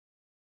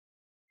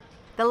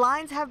The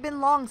lines have been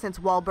long since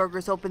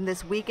Wahlburgers opened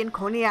this week in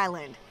Coney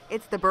Island.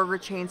 It's the burger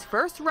chain's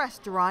first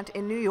restaurant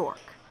in New York.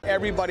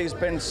 Everybody's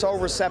been so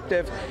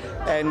receptive,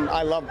 and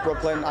I love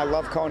Brooklyn. I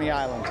love Coney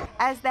Island.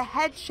 As the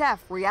head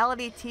chef,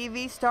 reality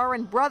TV star,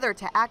 and brother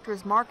to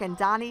actors Mark and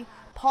Donnie,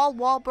 Paul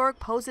Wahlberg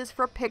poses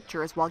for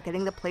pictures while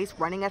getting the place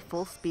running at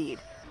full speed.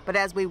 But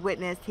as we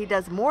witnessed, he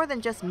does more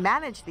than just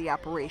manage the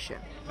operation.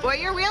 Boy,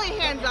 you're really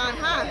hands-on,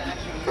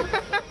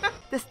 huh?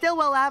 The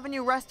Stillwell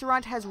Avenue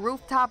restaurant has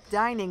rooftop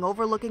dining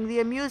overlooking the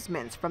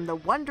amusements from the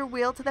Wonder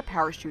Wheel to the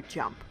parachute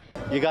jump.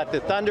 You got the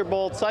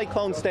Thunderbolt,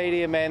 Cyclone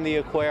Stadium, and the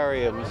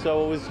aquarium.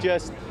 So it was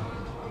just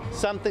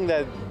something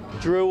that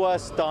drew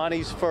us.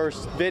 Donnie's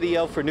first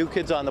video for New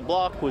Kids on the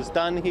Block was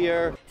done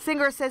here.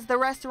 Singer says the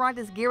restaurant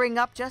is gearing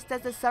up just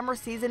as the summer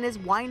season is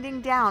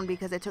winding down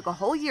because it took a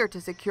whole year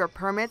to secure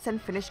permits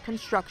and finish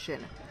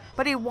construction.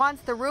 But he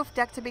wants the roof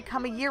deck to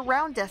become a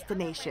year-round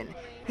destination.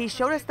 He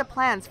showed us the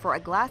plans for a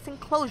glass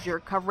enclosure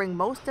covering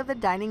most of the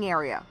dining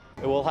area.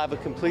 It will have a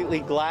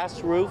completely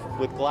glass roof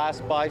with glass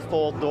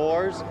bifold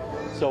doors.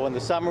 So in the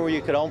summer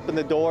you could open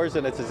the doors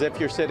and it's as if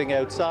you're sitting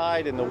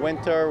outside. In the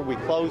winter we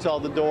close all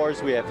the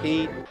doors, we have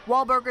heat.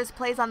 Wahlburgers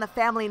plays on the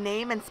family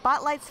name and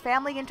spotlights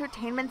family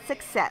entertainment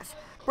success.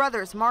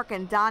 Brothers Mark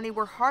and Donnie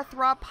were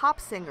heartthrob pop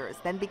singers,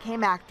 then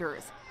became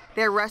actors.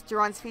 Their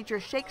restaurants feature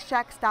Shake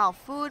Shack-style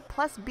food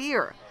plus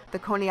beer. The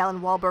Coney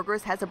Island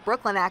Wahlburgers has a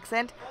Brooklyn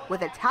accent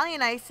with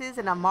Italian ices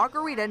and a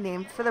margarita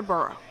named for the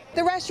borough.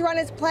 The restaurant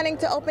is planning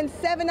to open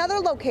 7 other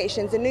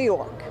locations in New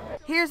York.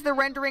 Here's the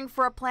rendering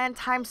for a planned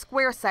Times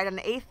Square site on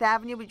 8th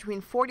Avenue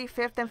between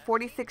 45th and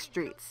 46th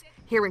Streets.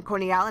 Here in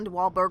Coney Island,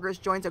 Wahlburgers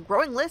joins a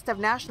growing list of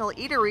national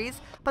eateries,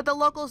 but the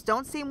locals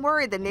don't seem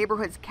worried the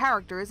neighborhood's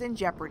character is in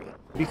jeopardy.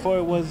 Before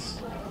it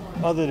was,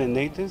 other than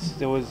Nathan's,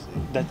 that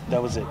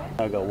was it.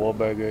 I got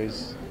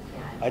Wahlburgers.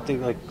 I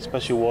think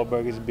especially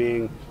Wahlburgers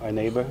being our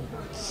neighbor,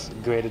 it's a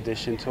great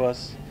addition to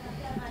us.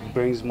 It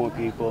brings more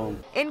people.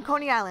 In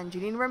Coney Island,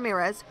 Janine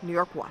Ramirez, New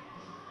York 1.